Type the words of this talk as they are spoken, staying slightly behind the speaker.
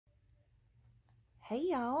Hey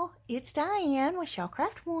y'all, it's Diane with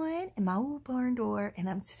Shellcraft One and my old barn door, and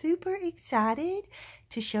I'm super excited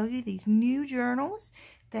to show you these new journals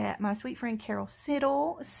that my sweet friend Carol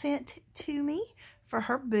Siddall sent to me for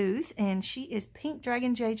her booth, and she is Pink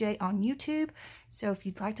Dragon JJ on YouTube. So if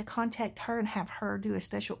you'd like to contact her and have her do a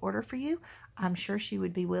special order for you, I'm sure she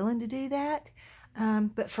would be willing to do that.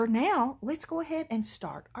 But for now, let's go ahead and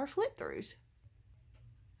start our flip throughs.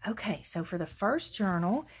 Okay, so for the first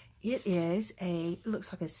journal, it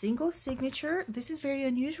looks like a single signature. This is very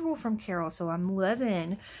unusual from Carol, so I'm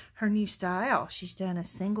loving her new style. She's done a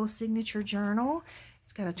single signature journal.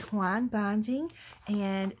 It's got a twine binding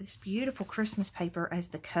and this beautiful Christmas paper as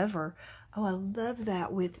the cover. Oh, I love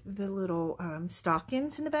that with the little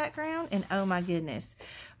stockings in the background. And oh my goodness,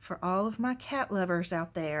 for all of my cat lovers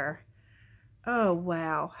out there, oh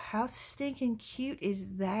wow, how stinking cute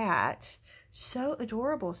is that? So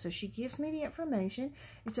adorable. So she gives me the information.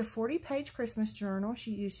 It's a 40-page Christmas journal.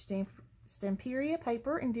 She used Stamperia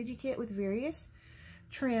paper and DigiKit with various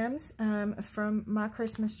trims from my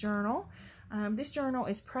Christmas journal. This journal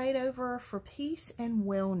is prayed over for peace and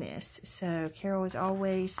wellness. So Carol is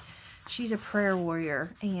always, she's a prayer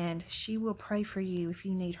warrior, and she will pray for you if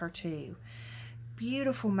you need her to.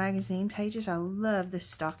 Beautiful magazine pages. I love the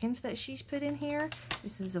stockings that she's put in here.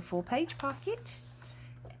 This is a full-page pocket.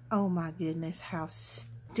 Oh my goodness, how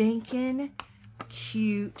stinking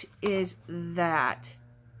cute is that?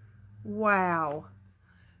 Wow.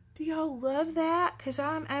 Do y'all love that? Because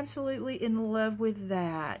I'm absolutely in love with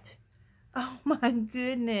that. Oh my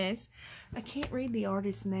goodness. I can't read the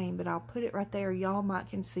artist's name, but I'll put it right there. Y'all might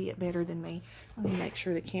can see it better than me. Let me make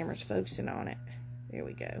sure the camera's focusing on it. There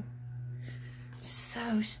we go.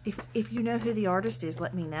 So, if you know who the artist is,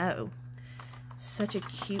 let me know. Such a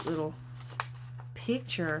cute little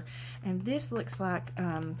picture. And this looks like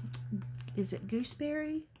is it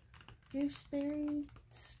gooseberry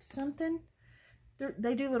something?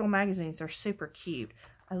 They do little magazines. They're super cute.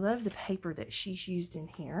 I love the paper that she's used in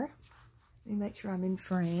here. Let me make sure I'm in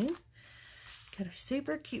frame. Got a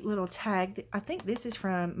super cute little tag. I think this is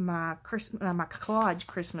from my my collage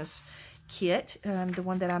Christmas kit, the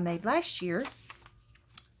one that I made last year.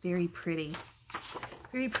 Very pretty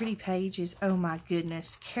pages. Oh my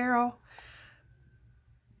goodness, Carol,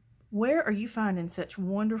 where are you finding such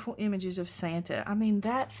wonderful images of Santa? I mean,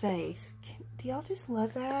 that face. Do y'all just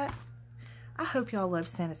love that? I hope y'all love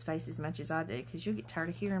Santa's face as much as I do, because you'll get tired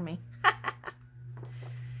of hearing me.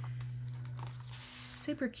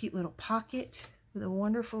 Super cute little pocket with a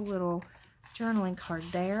wonderful little journaling card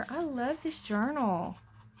there. I love this journal.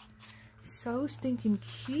 So stinking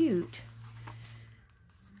cute.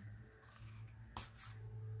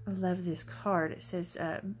 I love this card. It says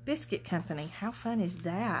Biscuit Company. How fun is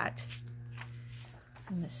that?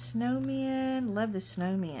 And the snowman. Love the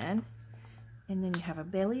snowman. And then you have a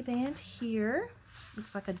belly band here.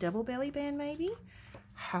 Looks like a double belly band maybe.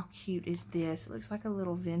 How cute is this? It looks like a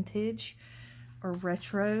little vintage or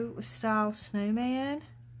retro style snowman.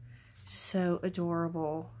 So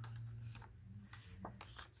adorable.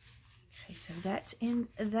 Okay, so that's in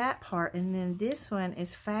that part. And then this one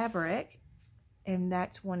is fabric. And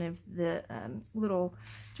that's one of the little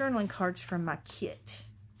journaling cards from my kit.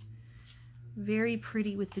 Very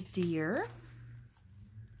pretty with the deer.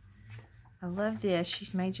 I love this.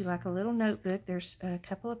 She's made you like a little notebook. There's a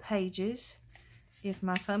couple of pages, if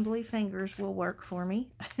my fumbly fingers will work for me.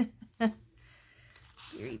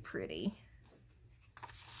 Very pretty.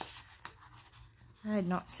 I had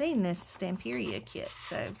not seen this Stamperia kit,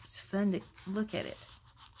 so it's fun to look at it.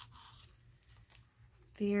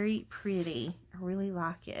 Very pretty. I really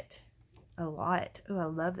like it a lot. Oh, I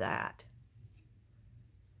love that.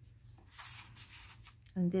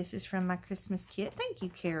 And this is from my Christmas kit. Thank you,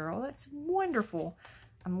 Carol. That's wonderful.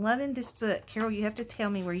 I'm loving this book. Carol, you have to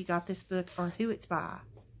tell me where you got this book or who it's by,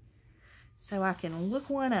 so I can look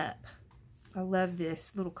one up. I love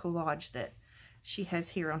this little collage that she has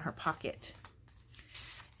here on her pocket.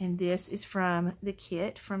 And this is from the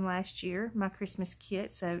kit from last year, my Christmas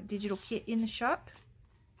kit. So, digital kit in the shop.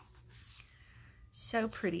 So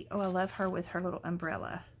pretty. Oh, I love her with her little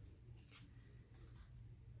umbrella.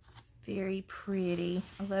 Very pretty.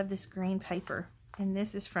 I love this green paper. And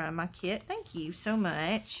this is from my kit. Thank you so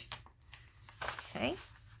much. Okay.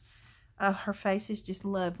 Oh, her face is just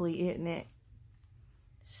lovely, isn't it?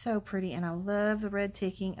 So pretty. And I love the red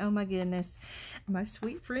ticking. Oh my goodness. My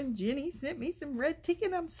sweet friend Jenny sent me some red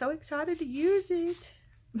ticking. I'm so excited to use it.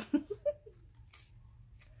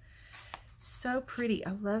 So pretty.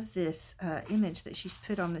 I love this image that she's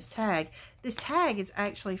put on this tag. This tag is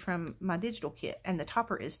actually from my digital kit, and the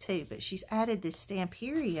topper is too, but she's added this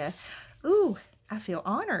Stamperia. Ooh, I feel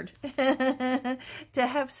honored to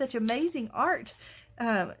have such amazing art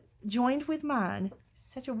joined with mine.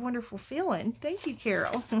 Such a wonderful feeling. Thank you,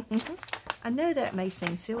 Carol. I know that may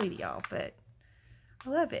seem silly to y'all, but I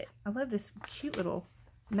love it. I love this cute little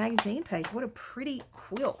magazine page. What a pretty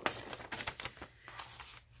quilt.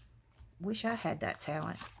 Wish I had that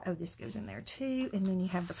talent. Oh, this goes in there too. And then you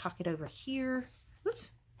have the pocket over here.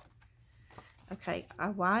 Oops. Okay,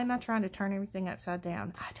 why am I trying to turn everything upside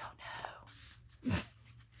down? I don't know.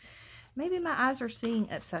 Maybe my eyes are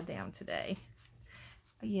seeing upside down today.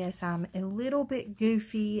 Yes, I'm a little bit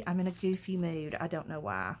goofy. I'm in a goofy mood. I don't know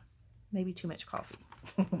why. Maybe too much coffee.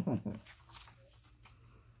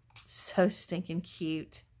 So stinking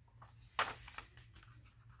cute.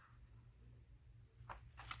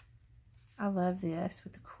 I love this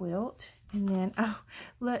with the quilt. And then, oh,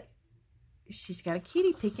 look. She's got a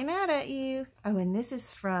kitty peeking out at you. Oh, and this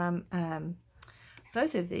is from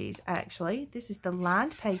both of these, actually. This is the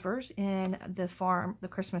lined papers in the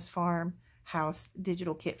Christmas Farmhouse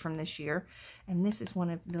digital kit from this year. And this is one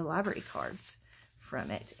of the library cards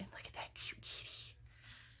from it. And look at that cute kitty.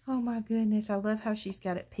 Oh, my goodness. I love how she's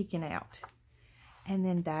got it peeking out. And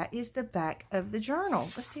then that is the back of the journal.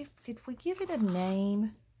 Let's see, did we give it a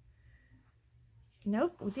name?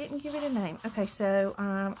 Nope, we didn't give it a name. Okay, so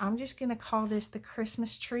I'm just going to call this the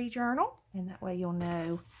Christmas Tree Journal, and that way you'll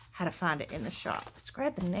know how to find it in the shop. Let's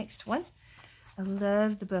grab the next one. I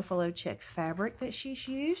love the buffalo check fabric that she's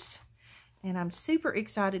used, and I'm super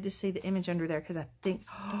excited to see the image under there because I think,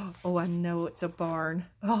 oh, I know it's a barn.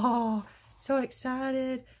 Oh, so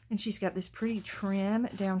excited. And she's got this pretty trim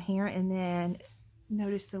down here, and then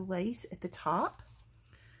notice the lace at the top.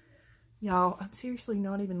 Y'all, I'm seriously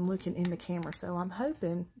not even looking in the camera, so I'm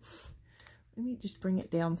hoping, let me just bring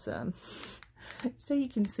it down some so you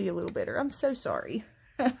can see a little better. I'm so sorry.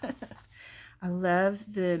 I love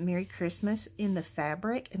the Merry Christmas in the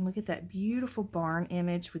fabric, and look at that beautiful barn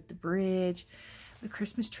image with the bridge. The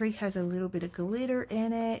Christmas tree has a little bit of glitter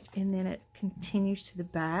in it, and then it continues to the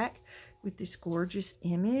back with this gorgeous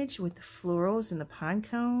image with the florals and the pine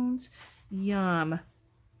cones. Yum.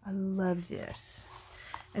 I love this.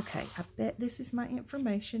 Okay, I bet this is my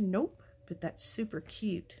information. Nope, but that's super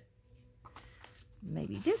cute.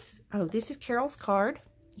 Maybe this. Oh, this is Carol's card.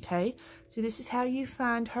 Okay, so this is how you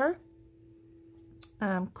find her.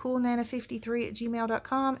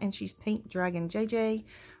 coolnana53@gmail.com, and she's Pink Dragon JJ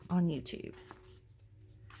on YouTube.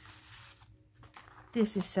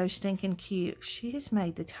 This is so stinking cute. She has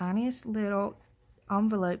made the tiniest little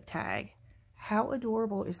envelope tag. How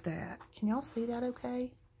adorable is that? Can y'all see that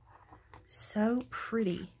okay? So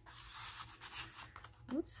pretty.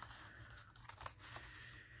 Oops.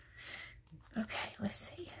 Okay, let's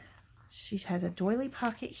see. She has a doily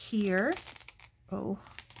pocket here. Oh,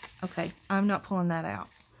 okay. I'm not pulling that out.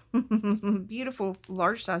 Beautiful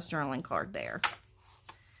large size journaling card there.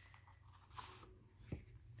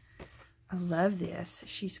 I love this.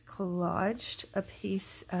 She's collaged a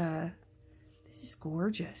piece. This is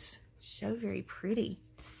gorgeous. So very pretty.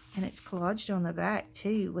 And it's collaged on the back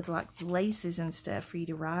too with like laces and stuff for you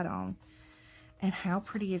to write on. And how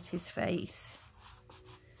pretty is his face?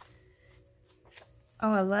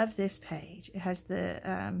 Oh, I love this page. It has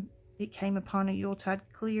the, it came upon a Yuletide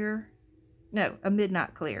clear. No, a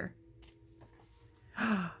midnight clear.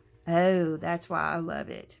 Oh, that's why I love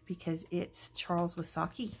it. Because it's Charles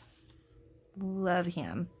Wasaki. Love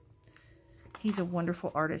him. He's a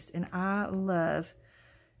wonderful artist. And I love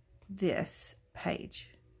this page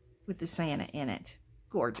with the Santa in it.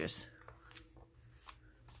 Gorgeous.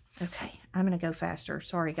 Okay, I'm going to go faster.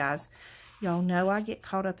 Sorry, guys. Y'all know I get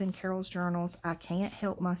caught up in Carol's journals. I can't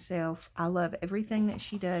help myself. I love everything that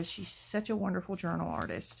she does. She's such a wonderful journal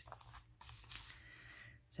artist.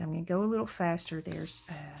 So I'm going to go a little faster. There's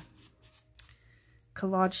a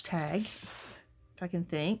collage tag, if I can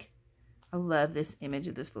think. I love this image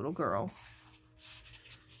of this little girl.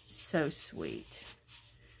 So sweet.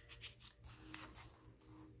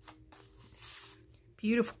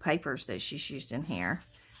 Beautiful papers that she's used in here.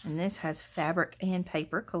 And this has fabric and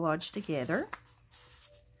paper collaged together.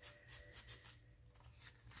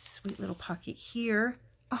 Sweet little pocket here.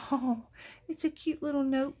 Oh, it's a cute little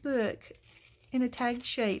notebook in a tag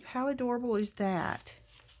shape. How adorable is that?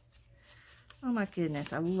 Oh my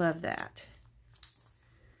goodness, I love that.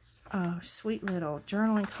 Oh, sweet little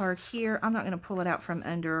journaling card here. I'm not going to pull it out from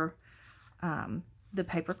under the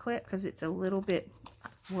paper clip because it's a little bit,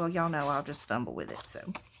 well, y'all know I'll just fumble with it,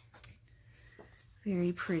 so.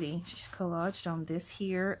 Very pretty. She's collaged on this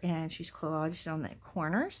here, and she's collaged on the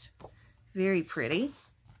corners. Very pretty.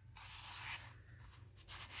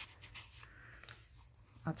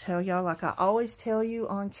 I'll tell y'all, like I always tell you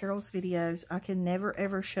on Carol's videos, I can never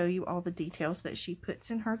ever show you all the details that she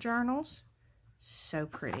puts in her journals. So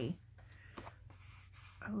pretty.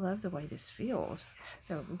 I love the way this feels.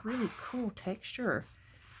 It's a really cool texture.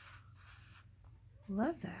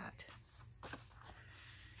 Love that.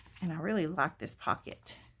 And I really like this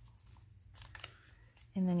pocket.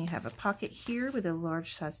 And then you have a pocket here with a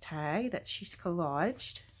large size tag that she's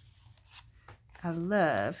collaged. I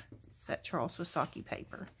love that Charles Wasaki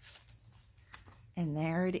paper. And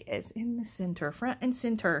there it is in the center, front and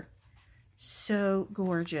center. So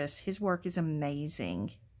gorgeous. His work is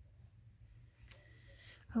amazing.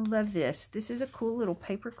 I love this. This is a cool little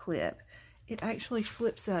paper clip. It actually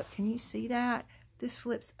flips up. Can you see that? This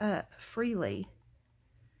flips up freely.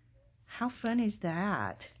 How fun is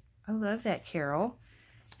that? I love that, Carol.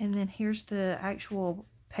 And then here's the actual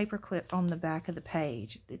paper clip on the back of the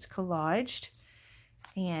page. It's collaged.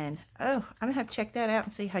 And, oh, I'm going to have to check that out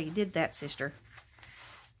and see how you did that, sister.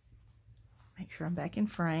 Make sure I'm back in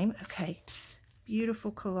frame. Okay.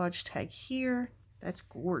 Beautiful collage tag here. That's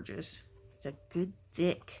gorgeous. It's a good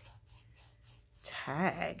thick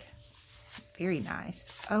tag. Very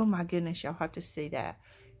nice. Oh my goodness, y'all have to see that.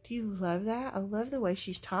 Do you love that? I love the way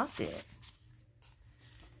she's topped it.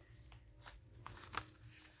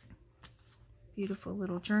 Beautiful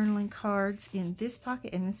little journaling cards in this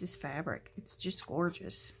pocket, and this is fabric. It's just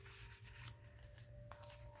gorgeous.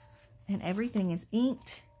 And everything is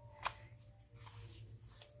inked.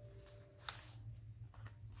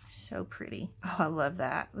 So pretty. Oh, I love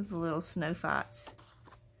that with the little snow fights.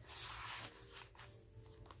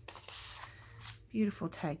 Beautiful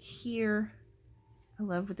tag here. I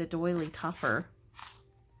love with the doily topper.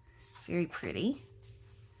 Very pretty.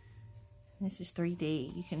 This is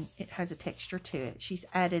 3D. It has a texture to it. She's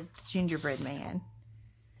added gingerbread man.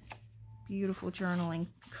 Beautiful journaling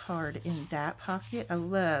card in that pocket. I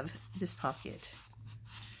love this pocket.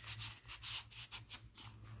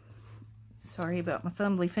 Sorry about my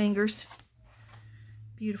fumbly fingers.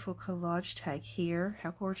 Beautiful collage tag here.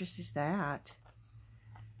 How gorgeous is that?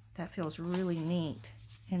 That feels really neat.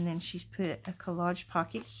 And then she's put a collage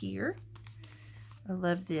pocket here. I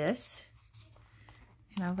love this.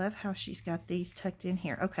 And I love how she's got these tucked in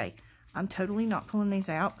here. Okay, I'm totally not pulling these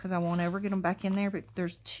out because I won't ever get them back in there, but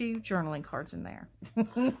there's 2 journaling cards in there.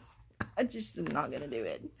 I just am not going to do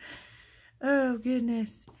it. Oh,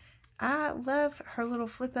 goodness. I love her little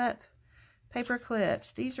flip-up paper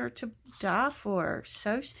clips. These are to die for.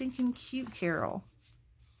 So stinking cute, Carol.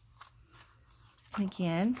 And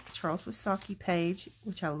again, Charles Wasaki page,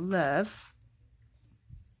 which I love.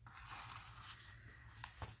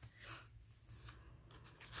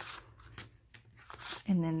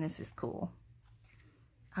 And then this is cool.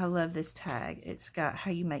 I love this tag. It's got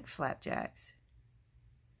how you make flapjacks.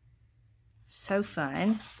 So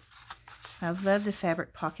fun. I love the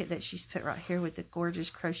fabric pocket that she's put right here with the gorgeous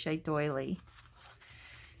crochet doily.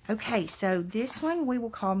 Okay, so this one we will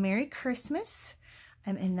call Merry Christmas.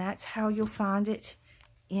 And that's how you'll find it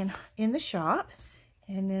in the shop.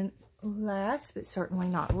 And then last but certainly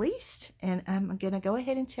not least, and I'm going to go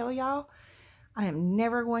ahead and tell y'all, I am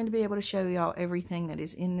never going to be able to show y'all everything that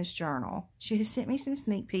is in this journal. She has sent me some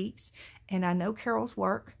sneak peeks, and I know Carol's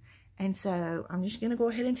work, and so I'm just going to go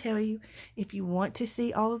ahead and tell you, if you want to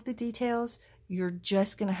see all of the details, you're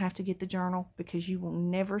just going to have to get the journal, because you will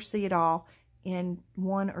never see it all in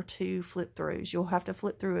 1 or 2 flip throughs. You'll have to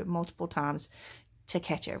flip through it multiple times to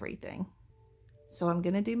catch everything. So I'm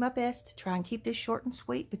going to do my best to try and keep this short and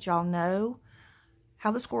sweet, but y'all know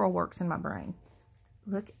how the squirrel works in my brain.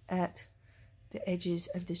 Look at the edges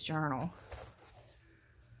of this journal.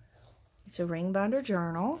 It's a ring binder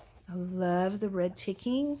journal. I love the red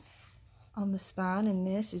ticking on the spine, and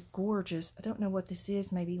this is gorgeous. I don't know what this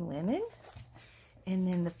is, maybe linen. And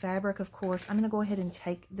then the fabric, of course, I'm going to go ahead and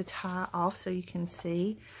take the tie off so you can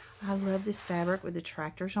see. I love this fabric with the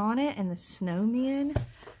tractors on it and the snowmen.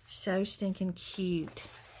 So stinking cute.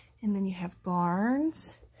 And then you have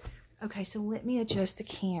Barnes. Okay, so let me adjust the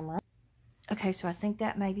camera. Okay, so I think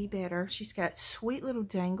that may be better. She's got sweet little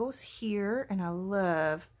dangles here, and I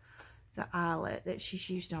love the eyelet that she's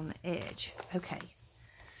used on the edge. Okay,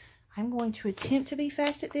 I'm going to attempt to be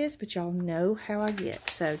fast at this, but y'all know how I get,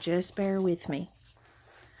 so just bear with me.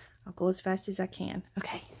 I'll go as fast as I can.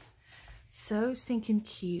 Okay, so stinking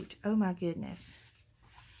cute. Oh my goodness.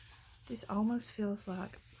 This almost feels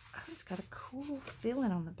like, oh, it's got a cool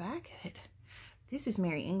feeling on the back of it. This is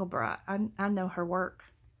Mary Engelbright. I know her work.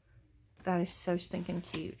 That is so stinking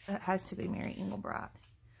cute. That has to be Mary Engelbright.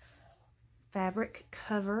 Fabric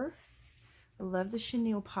cover. I love the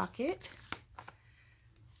chenille pocket.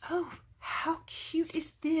 Oh, how cute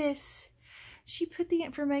is this? she put the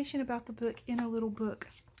information about the book in a little book.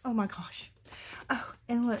 Oh my gosh. Oh,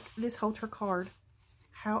 and look, this holds her card.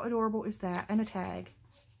 How adorable is that? And a tag.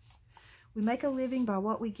 We make a living by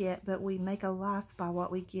what we get, but we make a life by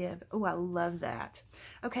what we give. Oh, I love that.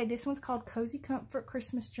 Okay, this one's called Cozy Comfort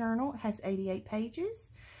Christmas Journal. It has 88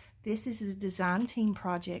 pages. This is a design team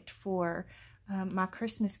project for my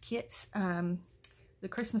Christmas kits, the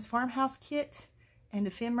Christmas farmhouse kit and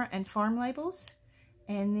ephemera and farm labels.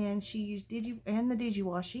 And then she used the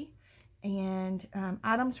DigiWashi and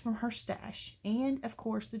items from her stash. And of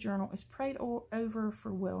course, the journal is prayed over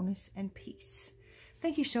for wellness and peace.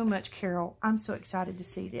 Thank you so much, Carol. I'm so excited to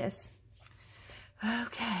see this.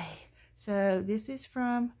 Okay, so this is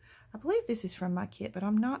from, I believe this is from my kit, but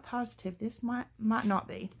I'm not positive. This might not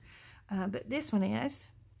be. But this one is.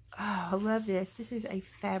 Oh, I love this. This is a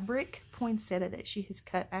fabric poinsettia that she has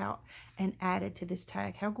cut out and added to this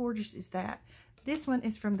tag. How gorgeous is that? This one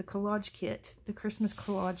is from the collage kit, the Christmas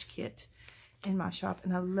collage kit in my shop.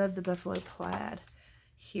 And I love the buffalo plaid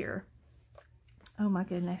here. Oh my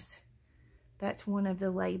goodness. That's one of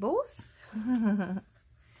the labels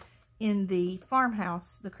in the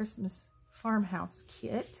farmhouse, the Christmas farmhouse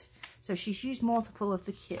kit. So she's used multiple of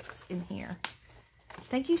the kits in here.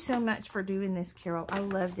 Thank you so much for doing this, Carol. I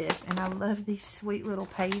love this, and I love these sweet little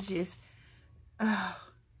pages. Oh,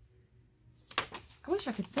 I wish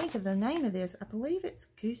I could think of the name of this. I believe it's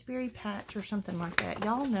Gooseberry Patch or something like that.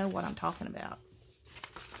 Y'all know what I'm talking about.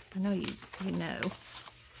 I know you know.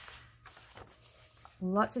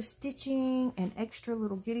 Lots of stitching and extra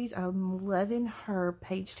little goodies. I'm loving her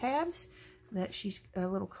page tabs that she's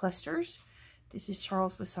little clusters. This is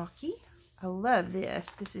Charles Wasaki. I love this.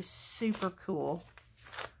 This is super cool.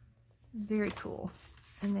 Very cool.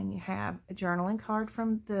 And then you have a journaling card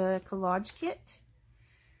from the collage kit.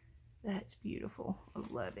 That's beautiful. I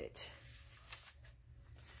love it.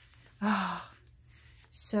 Ah,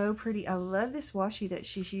 so pretty. I love this washi that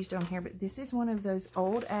she's used on here, but this is one of those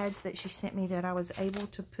old ads that she sent me that I was able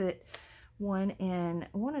to put one in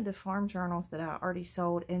one of the farm journals that I already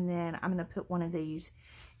sold, and then I'm going to put one of these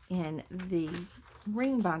in the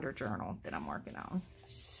ring binder journal that I'm working on.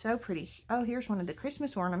 So pretty. Oh, here's one of the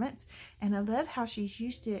Christmas ornaments, and I love how she's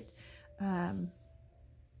used it. I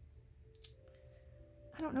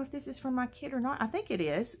don't know if this is from my kit or not. I think it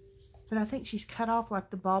is, but I think she's cut off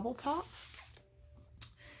like the bauble top.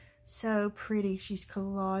 So pretty. She's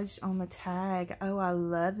collaged on the tag. Oh, I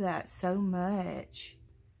love that so much.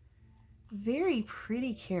 Very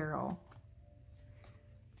pretty, Carol.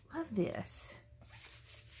 Love this.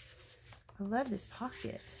 I love this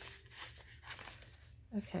pocket.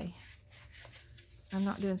 Okay. I'm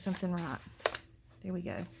not doing something right. There we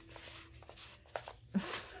go.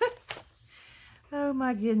 Oh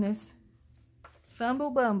my goodness.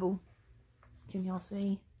 Fumble bumble. Can y'all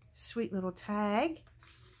see? Sweet little tag.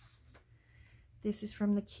 This is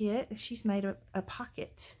from the kit. She's made a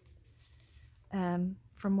pocket from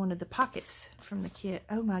one of the pockets from the kit.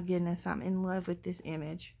 Oh my goodness, I'm in love with this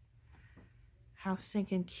image. How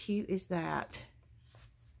stinking cute is that?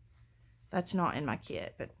 That's not in my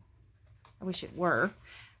kit, but I wish it were.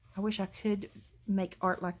 I wish I could make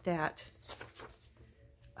art like that.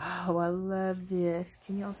 Oh, I love this.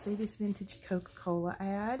 Can y'all see this vintage Coca-Cola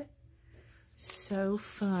ad? So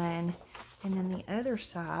fun. And then the other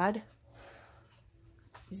side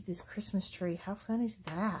is this Christmas tree. How fun is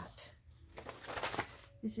that?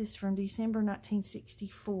 This is from December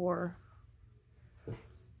 1964.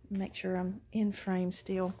 Make sure I'm in frame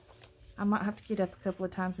still. I might have to get up a couple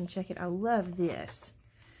of times and check it. I love this.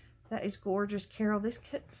 That is gorgeous, Carol. This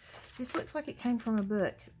looks like it came from a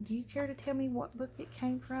book. Do you care to tell me what book it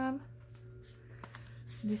came from?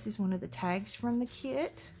 This is one of the tags from the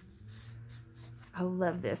kit. I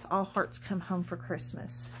love this. All Hearts Come Home for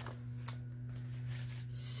Christmas.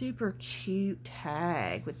 Super cute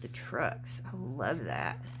tag with the trucks. I love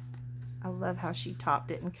that. I love how she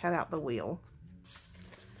topped it and cut out the wheel.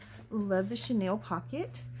 Love the Chanel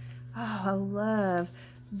pocket. Oh, I love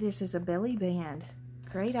this is a belly band.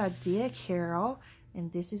 Great idea, Carol.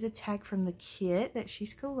 And this is a tag from the kit that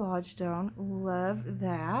she's collaged on. Love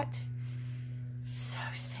that. So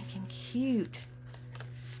stinking cute.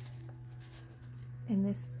 And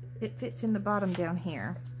this, it fits in the bottom down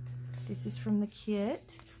here. This is from the kit.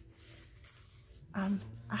 I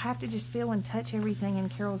have to just feel and touch everything in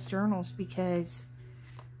Carol's journals because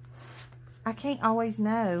I can't always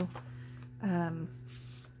know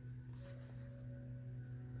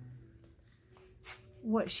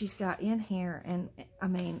what she's got in here. And I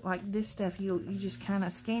mean, like this stuff, you just kind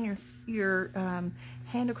of scan your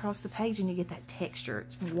hand across the page and you get that texture.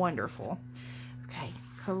 It's wonderful. Okay,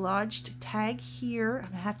 collaged tag here.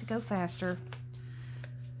 I'm gonna have to go faster.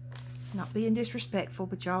 Not being disrespectful,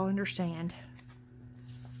 but y'all understand.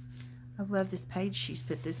 I love this page she's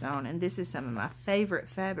put this on, and this is some of my favorite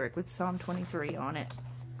fabric with Psalm 23 on it.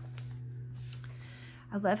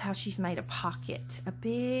 I love how she's made a pocket, a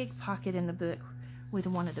big pocket in the book with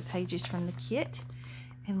one of the pages from the kit.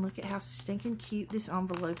 And look at how stinking cute this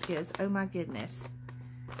envelope is. Oh my goodness.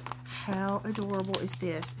 How adorable is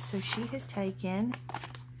this? So she has taken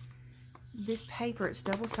this paper, it's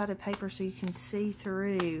double-sided paper so you can see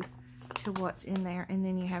through to what's in there, and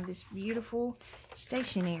then you have this beautiful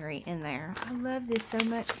stationery in there. I love this so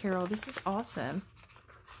much, Carol. This is awesome.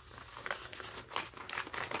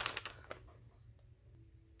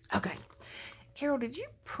 Okay, Carol, did you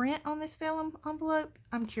print on this vellum envelope?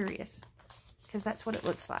 I'm curious, because that's what it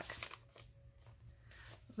looks like.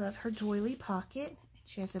 Love her doily pocket.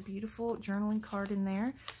 She has a beautiful journaling card in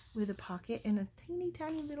there with a pocket and a teeny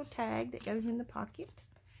tiny little tag that goes in the pocket.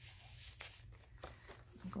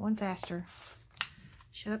 I'm going faster.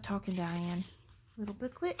 Shut up talking, Diane. Little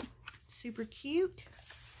booklet. Super cute.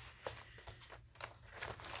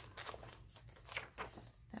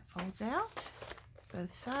 That folds out.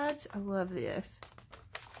 Both sides. I love this.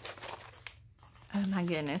 Oh my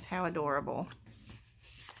goodness, how adorable.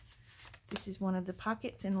 This is one of the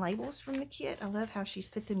pockets and labels from the kit. I love how she's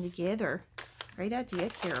put them together. Great idea,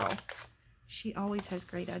 Carol. She always has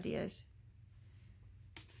great ideas.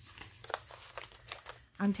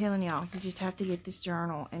 I'm telling y'all, you just have to get this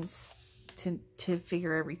journal and to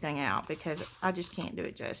figure everything out, because I just can't do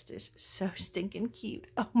it justice. So stinking cute.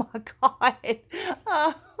 Oh my God.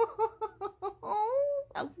 Oh,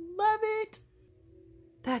 I love it.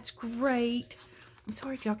 That's great. I'm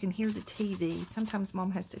sorry if y'all can hear the TV. Sometimes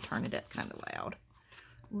Mom has to turn it up kind of loud.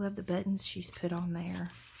 Love the buttons she's put on there.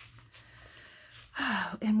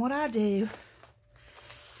 And what I do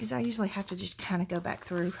is I usually have to just kind of go back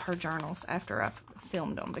through her journals after I've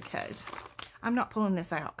filmed them, because I'm not pulling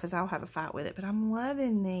this out because I'll have a fight with it. But I'm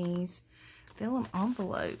loving these vellum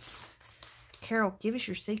envelopes. Carol, give us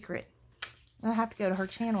your secret. I have to go to her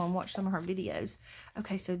channel and watch some of her videos.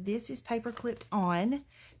 Okay, so this is paper clipped on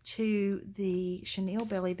to the chenille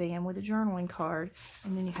belly band with a journaling card,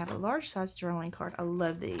 and then you have a large size journaling card. I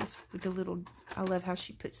love these with the little, I love how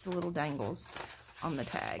she puts the little dangles on the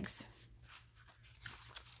tags.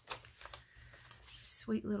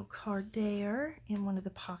 Sweet little card there in one of the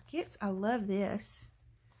pockets. I love this.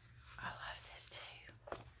 I love this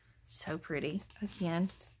too. So pretty. Again,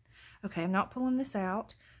 okay, I'm not pulling this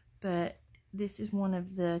out, but this is one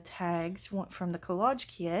of the tags from the collage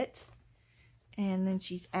kit. And then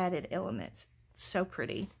she's added elements. So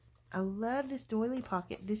pretty. I love this doily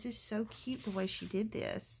pocket. This is so cute the way she did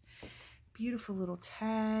this. Beautiful little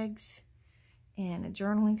tags and a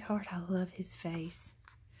journaling card. I love his face.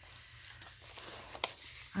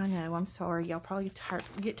 I know, I'm sorry. Y'all probably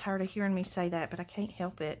get tired of hearing me say that, but I can't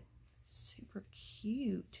help it. Super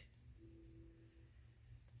cute.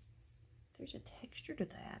 There's a texture to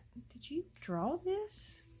that. Did you draw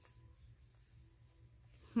this?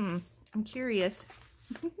 I'm curious.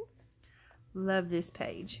 Love this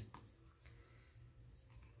page.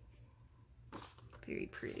 Very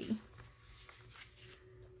pretty.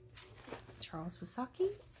 Charles Wasaki.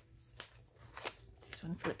 This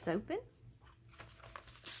one flips open.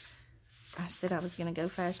 I said I was going to go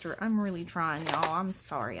faster. I'm really trying, y'all. I'm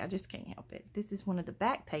sorry. I just can't help it. This is one of the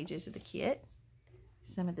back pages of the kit.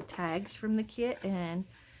 Some of the tags from the kit and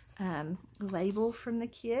label from the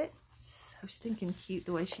kit. So stinking cute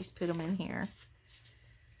the way she's put them in here.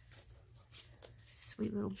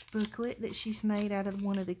 Sweet little booklet that she's made out of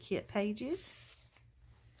one of the kit pages.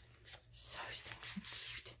 So stinking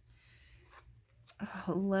cute. Oh,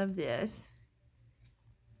 I love this.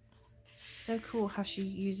 So cool how she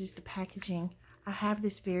uses the packaging. I have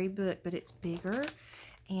this very book, but it's bigger,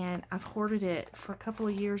 and I've hoarded it for a couple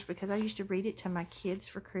of years because I used to read it to my kids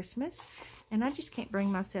for Christmas, and I just can't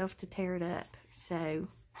bring myself to tear it up. So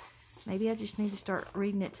maybe I just need to start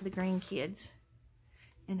reading it to the grandkids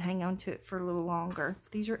and hang on to it for a little longer.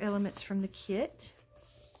 These are elements from the kit.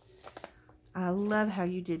 I love how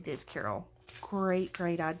you did this, Carol. Great,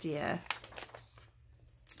 great idea.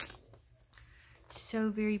 So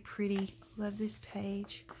very pretty. Love this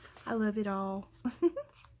page. I love it all.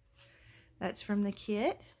 That's from the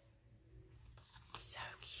kit. So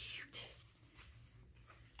cute.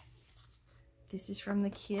 This is from the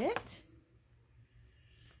kit.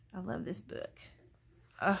 I love this book.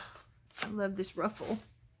 Oh, I love this ruffle.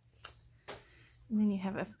 And then you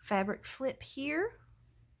have a fabric flip here.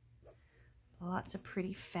 Lots of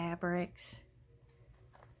pretty fabrics.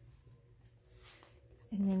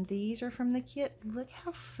 And then these are from the kit. Look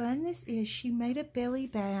how fun this is. She made a belly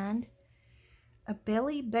band,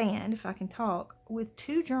 if I can talk, with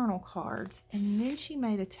 2 journal cards. And then she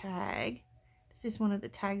made a tag. This is one of the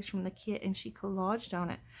tags from the kit, and she collaged on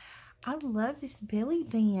it. I love this belly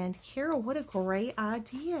band. Carol, what a great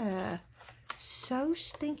idea. So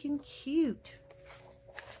stinking cute.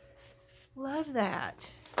 Love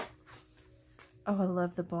that. Oh, I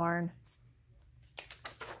love the barn.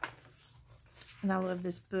 And I love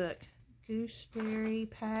this book. Gooseberry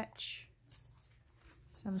Patch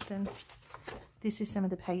something. This is some of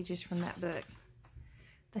the pages from that book.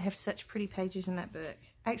 They have such pretty pages in that book.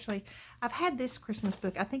 Actually, I've had this Christmas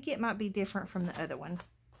book. I think it might be different from the other one.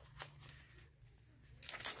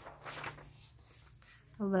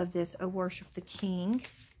 I love this. I Worship the King.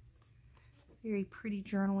 Very pretty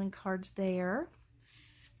journaling cards there.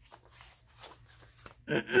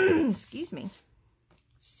 Excuse me.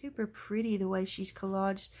 Super pretty the way she's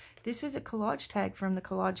collaged. This was a collage tag from the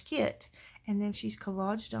collage kit. And then she's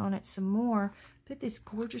collaged on it some more. Put this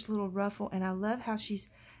gorgeous little ruffle. And I love how she's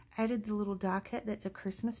added the little die cut that's a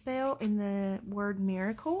Christmas bell in the word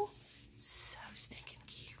miracle. So stinking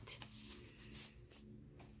cute.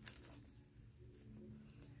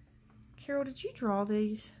 Carol, did you draw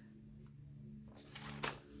these?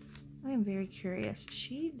 I am very curious.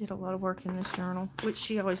 She did a lot of work in this journal, which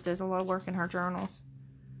she always does a lot of work in her journals.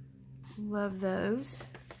 Love those.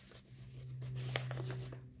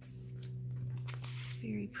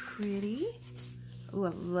 Very pretty. Oh, I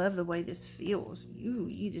love the way this feels.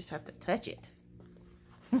 You just have to touch it.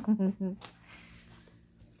 Oh,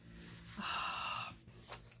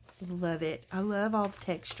 love it. I love all the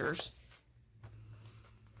textures.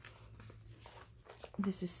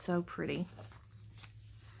 This is so pretty.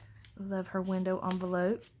 Love her window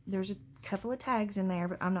envelope. There's a couple of tags in there,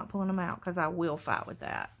 but I'm not pulling them out because I will fight with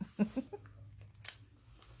that.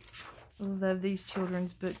 Love these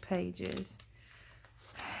children's book pages.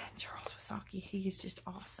 Charles Wasaki, he is just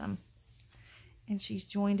awesome. And she's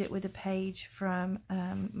joined it with a page from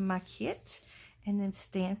my kit and then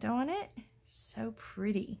stamped on it. So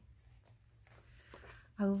pretty.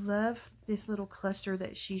 I love this little cluster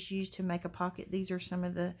that she's used to make a pocket. These are some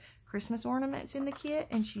of the Christmas ornaments in the kit,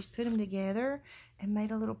 and she's put them together and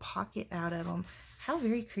made a little pocket out of them. How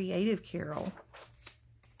very creative, Carol.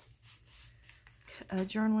 A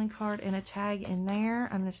journaling card and a tag in there.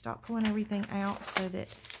 I'm going to stop pulling everything out so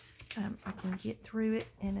that I can get through it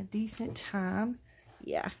in a decent time.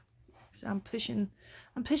 Yeah, so I'm pushing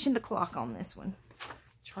the clock on this one.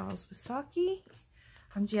 Charles Wasaki.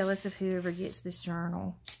 I'm jealous of whoever gets this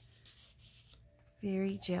journal.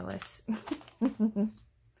 Very jealous.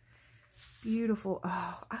 Beautiful.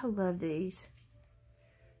 Oh, I love these.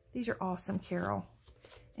 These are awesome, Carol.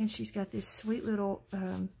 And she's got this sweet little,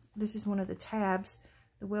 this is one of the tabs,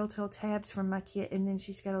 the Well-Tell tabs from my kit. And then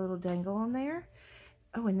she's got a little dangle on there.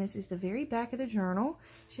 Oh, and this is the very back of the journal.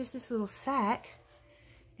 She has this little sack.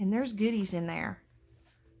 And there's goodies in there.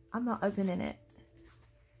 I'm not opening it.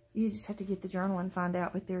 You just have to get the journal and find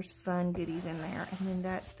out. But there's fun goodies in there. And then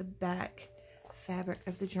that's the back fabric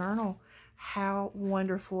of the journal. How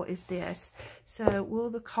wonderful is this? So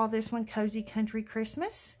we'll call this one Cozy Country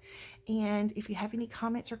Christmas. And if you have any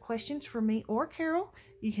comments or questions for me or Carol,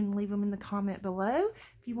 you can leave them in the comment below.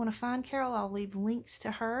 If you want to find Carol, I'll leave links to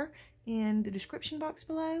her in the description box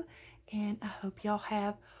below. And I hope y'all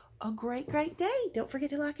have a great, great day. Don't forget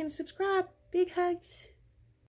to like and subscribe. Big hugs.